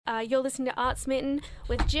You're listening to Art Smitten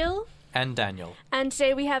with Jill. And Daniel. And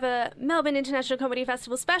today we have a Melbourne International Comedy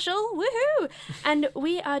Festival special. Woohoo! And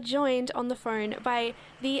we are joined on the phone by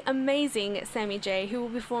the amazing Sammy J, who will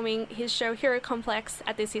be performing his show Hero Complex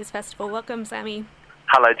at this year's festival. Welcome, Sammy.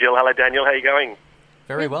 Hello, Jill. Hello, Daniel. How are you going?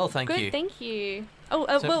 Very well, thank you. Good, thank you.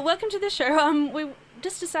 Well, welcome to the show.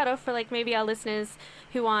 Just to start off for maybe our listeners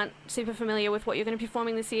who aren't super familiar with what you're going to be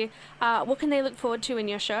performing this year, what can they look forward to in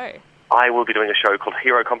your show? I will be doing a show called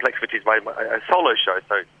Hero Complex, which is a solo show.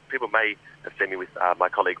 So people may have seen me with my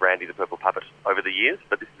colleague Randy, the Purple Puppet, over the years.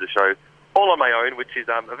 But this is a show all on my own, which is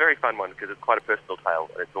a very fun one because it's quite a personal tale.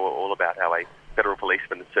 And it's all about how a federal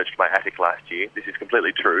policeman searched my attic last year. This is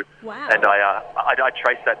completely true. Wow. And I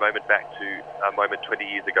traced that moment back to a moment 20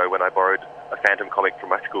 years ago when I borrowed a Phantom comic from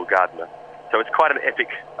my school gardener. So it's quite an epic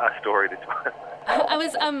story, this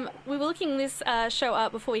one. We were looking this show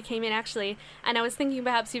up before we came in, actually, and I was thinking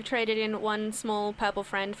perhaps you've traded in one small purple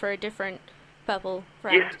friend for a different purple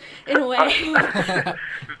friend, yes. In a way.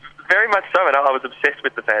 Very much so, and I was obsessed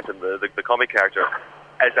with the Phantom, the comic character,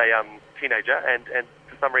 as a teenager, and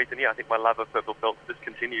for some reason, I think my love of purple felt just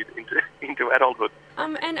continued into adulthood.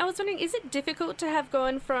 And I was wondering, is it difficult to have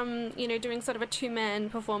gone from, doing sort of a two-man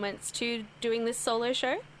performance to doing this solo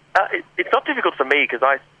show? It's not difficult for me because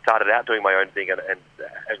I started out doing my own thing, and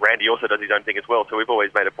Randy also does his own thing as well. So we've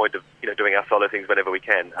always made a point of doing our solo things whenever we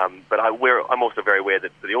can. But I'm also very aware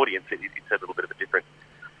that for the audience it's a little bit of a different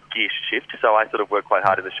gear shift. So I sort of work quite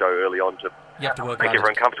hard in the show early on to make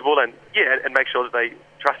everyone comfortable and make sure that they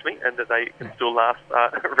trust me and that they can still laugh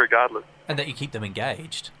regardless. And that you keep them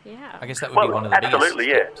engaged. Yeah. I guess that would be one of the absolutely,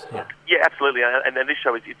 biggest steps. Yeah, absolutely. And then this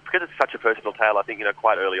show is because it's such a personal tale. I think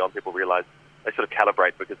quite early on people realise. They sort of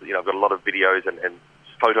calibrate because, I've got a lot of videos and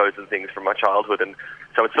photos and things from my childhood, and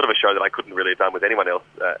so it's sort of a show that I couldn't really have done with anyone else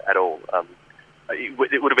at all. It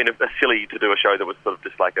would have been silly to do a show that was sort of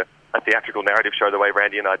just like a theatrical narrative show the way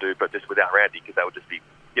Randy and I do, but just without Randy, because that would just be,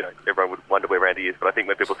 everyone would wonder where Randy is. But I think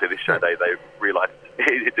when people see this show, they realise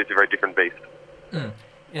it's a very different beast. Mm.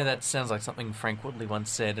 Yeah, that sounds like something Frank Woodley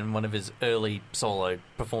once said in one of his early solo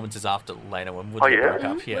performances after later when Woodley broke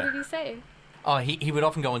up. Yeah. What did he say? Oh, he would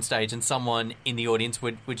often go on stage and someone in the audience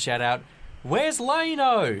would shout out, "Where's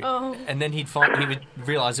Lano?" Oh. And then he would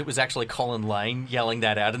realise it was actually Colin Lane yelling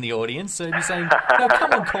that out in the audience. So he'd be saying, "No,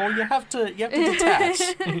 come on, Cole, you have to detach."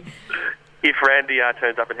 If Randy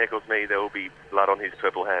turns up and heckles me, there will be blood on his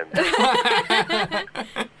purple hands.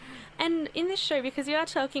 And in this show, because you are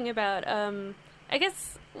talking about, I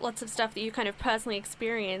guess, lots of stuff that you kind of personally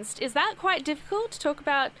experienced, is that quite difficult to talk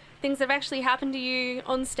about things that have actually happened to you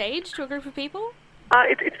on stage to a group of people?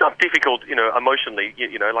 It's not difficult, emotionally,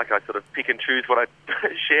 like I sort of pick and choose what I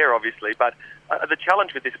share, obviously, but the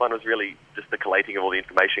challenge with this one was really just the collating of all the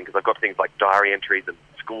information, because I've got things like diary entries and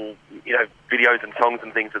school, videos and songs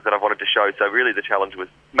and things that I wanted to show, so really the challenge was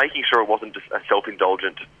making sure it wasn't just a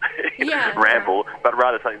self-indulgent ramble, but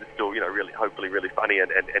rather something that's still, really, hopefully really funny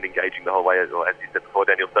and engaging the whole way, as you said before,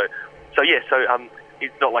 Daniel. So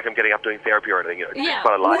it's not like I'm getting up doing therapy or anything. It's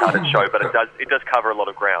quite a light-hearted show, but it does cover a lot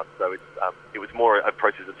of ground. So it was more a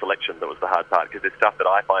process of selection that was the hard part, because there's stuff that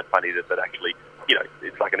I find funny that actually,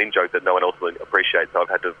 it's like an in-joke that no one else will appreciate. So I've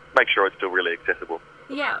had to make sure it's still really accessible.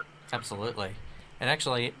 Yeah. Absolutely. And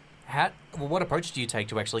actually, what approach do you take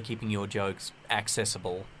to actually keeping your jokes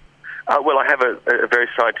accessible? Well, I have a very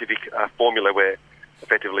scientific formula where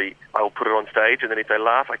effectively I will put it on stage, and then if they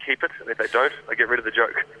laugh, I keep it, and if they don't, I get rid of the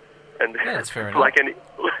joke. And that's fair enough. like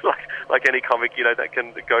any comic, that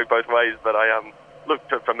can go both ways. But look,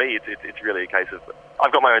 for me, it's really a case of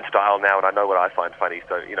I've got my own style now, and I know what I find funny.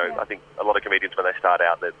 So I think a lot of comedians when they start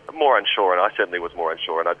out, they're more unsure, and I certainly was more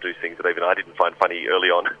unsure, and I'd do things that even I didn't find funny early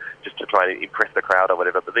on, just to try and impress the crowd or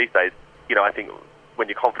whatever. But these days, I think when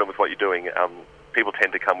you're confident with what you're doing, people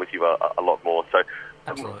tend to come with you a lot more. So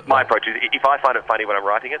absolutely. My approach is, if I find it funny when I'm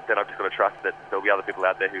writing it, then I've just got to trust that there'll be other people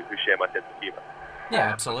out there who share my sense of humour. Yeah,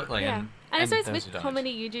 absolutely. Yeah. And I suppose with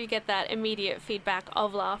comedy, you do get that immediate feedback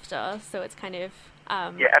of laughter, so it's kind of...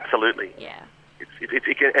 yeah, absolutely. Yeah.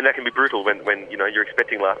 And that can be brutal when you're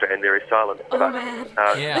expecting laughter and there is silence. Oh, man.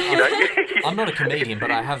 I'm not a comedian,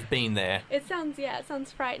 but I have been there. It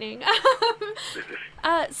sounds frightening.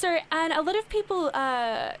 So, and a lot of people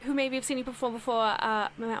who maybe have seen you perform before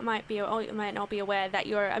might not be aware that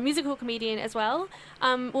you're a musical comedian as well.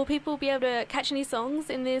 Will people be able to catch any songs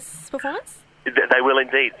in this performance? They will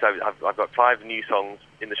indeed. So I've got 5 new songs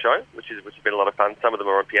in the show, which has been a lot of fun. Some of them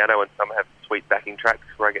are on piano, and some have sweet backing tracks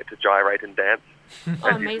where I get to gyrate and dance.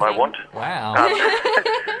 As is my want. Wow.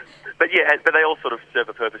 But they all sort of serve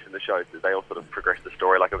a purpose in the show. So they all sort of progress the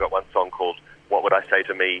story. Like I've got one song called "What Would I Say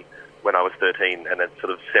to Me," when I was 13, and then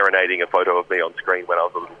sort of serenading a photo of me on screen when I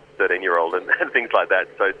was a little 13-year-old and things like that.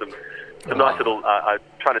 So some nice little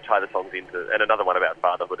trying to tie the songs into, and another one about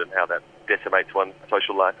fatherhood and how that decimates one's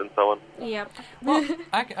social life and so on. Yep. Well,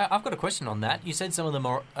 I've got a question on that. You said some of them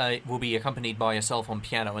will be accompanied by yourself on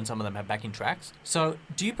piano and some of them have backing tracks. So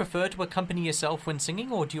do you prefer to accompany yourself when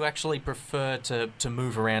singing, or do you actually prefer to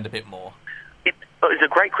move around a bit more? It's a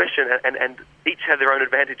great question, and each have their own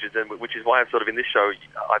advantages, and which is why I'm sort of in this show,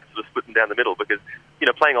 I've sort of split them down the middle, because,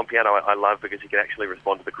 playing on piano I love because you can actually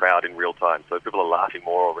respond to the crowd in real time. So if people are laughing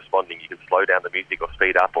more or responding, you can slow down the music or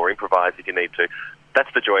speed up or improvise if you need to.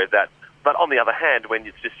 That's the joy of that. But on the other hand, when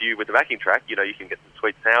it's just you with the backing track, you can get some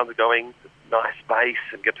sweet sounds going, nice bass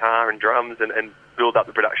and guitar and drums, and build up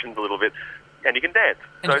the productions a little bit. And you can dance.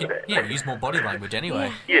 And you can, use more body language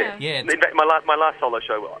anyway. Yeah. In fact, my last solo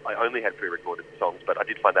show, I only had pre-recorded songs, but I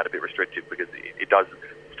did find that a bit restrictive because it does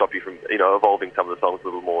stop you from, evolving some of the songs a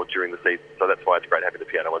little more during the season. So that's why it's great having the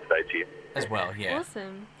piano on stage here. As well, yeah.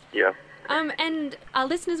 Awesome. Yeah. And our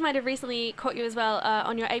listeners might have recently caught you as well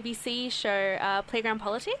on your ABC show, Playground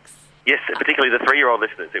Politics. Yes, particularly the 3-year-old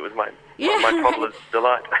listeners. It was my toddler's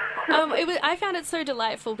delight. I found it so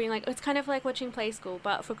delightful being like, it's kind of like watching Play School,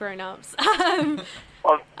 but for grown-ups.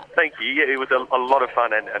 Oh, thank you. Yeah, it was a lot of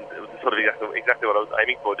fun, and it was sort of exactly what I was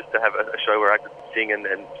aiming for, just to have a show where I could sing and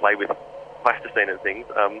play with plasticine and things,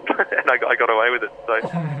 and I got away with it. So.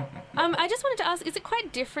 I just wanted to ask, is it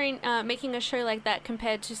quite different making a show like that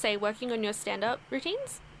compared to, say, working on your stand-up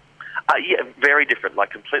routines? Yeah, very different, like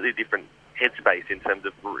completely different headspace in terms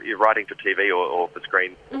of writing for TV or for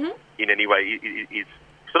screen in any way is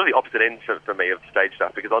sort of the opposite end for me of stage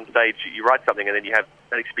stuff, because on stage you write something and then you have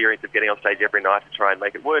that experience of getting on stage every night to try and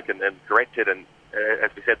make it work and correct it, and as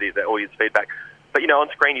we said, the audience feedback. But on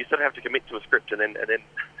screen you sort of have to commit to a script and then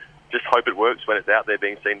just hope it works when it's out there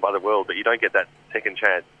being seen by the world, but you don't get that second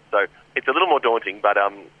chance. So it's a little more daunting, but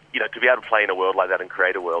to be able to play in a world like that and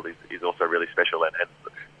create a world is also really special. And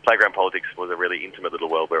Playground Politics was a really intimate little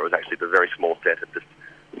world where it was actually a very small set of just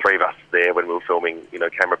 3 of us there when we were filming,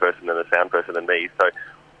 camera person and a sound person and me. So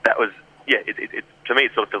that was, it to me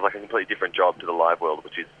it sort of feels like a completely different job to the live world,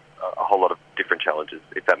 which is a whole lot of different challenges,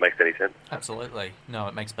 if that makes any sense. Absolutely. No,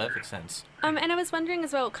 it makes perfect sense. And I was wondering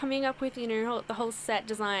as well, coming up with, the whole set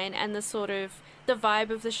design and the sort of the vibe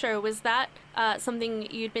of the show, was that something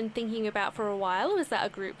you'd been thinking about for a while, or was that a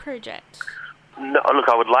group project? No, look,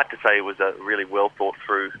 I would like to say it was a really well thought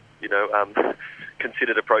through,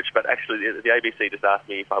 considered approach, but actually the ABC just asked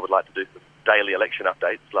me if I would like to do some daily election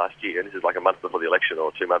updates last year, and this is like a month before the election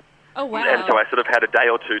or 2 months. Oh, wow. And so I sort of had a day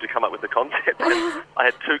or two to come up with the concept. And I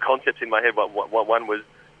had 2 concepts in my head. One was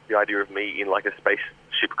the idea of me in like a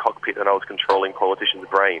spaceship cockpit and I was controlling politicians'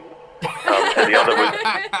 brains. And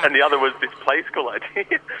the other was this Play School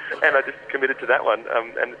idea, and I just committed to that one.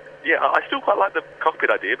 And I still quite like the cockpit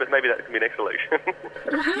idea, but maybe that can be next election.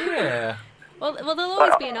 Yeah. Well, there'll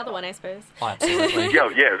always be another one, I suppose. Oh, absolutely.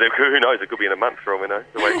 Who knows? It could be in a month for all we know,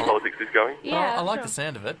 the way politics is going. Yeah, I like the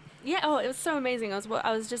sound of it. Yeah, it was so amazing.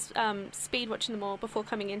 I was just speed watching them all before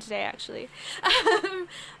coming in today, actually.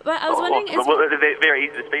 But I was wondering... they're very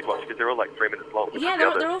easy to speed watch because they're all like 3 minutes long. Yeah,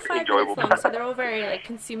 they're all 5 minutes long, so they're all very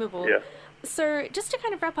consumable. Yeah. So just to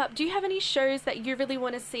kind of wrap up, do you have any shows that you really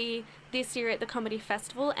want to see this year at the Comedy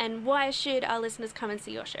Festival, and why should our listeners come and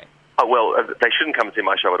see your show? Oh, well, they shouldn't come and see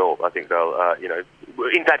my show at all. I think they'll,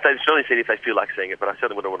 in fact, they should only see it if they feel like seeing it, but I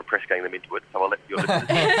certainly wouldn't want to press gang them into it, so I'll let your listeners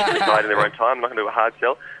decide in their own time. I'm not going to do a hard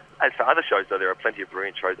sell. As for other shows, though, there are plenty of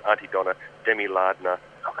brilliant shows. Auntie Donna, Demi Lardner,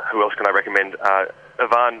 who else can I recommend?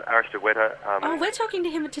 Ivan Aristoweta. We're talking to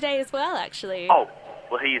him today as well, actually. Oh,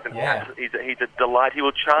 well, he's a delight. He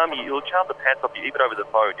will charm you. He'll charm the pants off you, even over the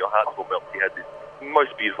phone. Your heart will melt. He has this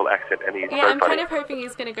most beautiful accent, and he's so funny. I'm kind of hoping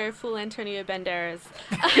he's going to go full Antonio Banderas.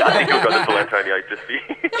 Yeah, I think he'll go full Antonio just for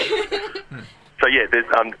you. So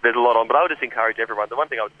there's a lot on, but I would just encourage everyone. The one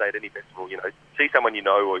thing I would say at any festival, see someone you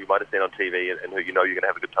know or you might have seen on TV and who you know you're going to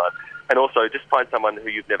have a good time, and also just find someone who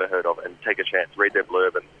you've never heard of and take a chance, read their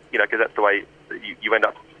blurb, and because that's the way you end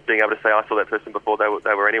up being able to say I saw that person before they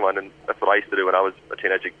were anyone, and that's what I used to do when I was a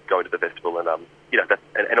teenager, going to the festival, and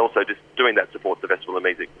and also just doing that supports the festival and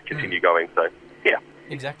means it continue going. So yeah.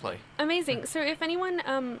 Exactly. Amazing. So if anyone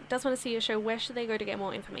does want to see your show, where should they go to get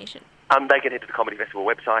more information? They can head to the Comedy Festival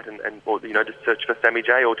website or just search for Sammy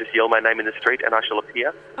J or just yell my name in the street and I shall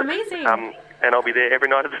appear. Amazing. And I'll be there every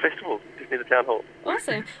night at the festival, just near the town hall.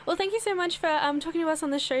 Awesome. Well, thank you so much for talking to us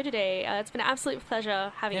on the show today. It's been an absolute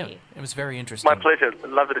pleasure having you. It was very interesting. My pleasure.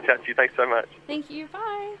 Love to chat to you. Thanks so much. Thank you.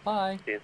 Bye. Bye. Cheers.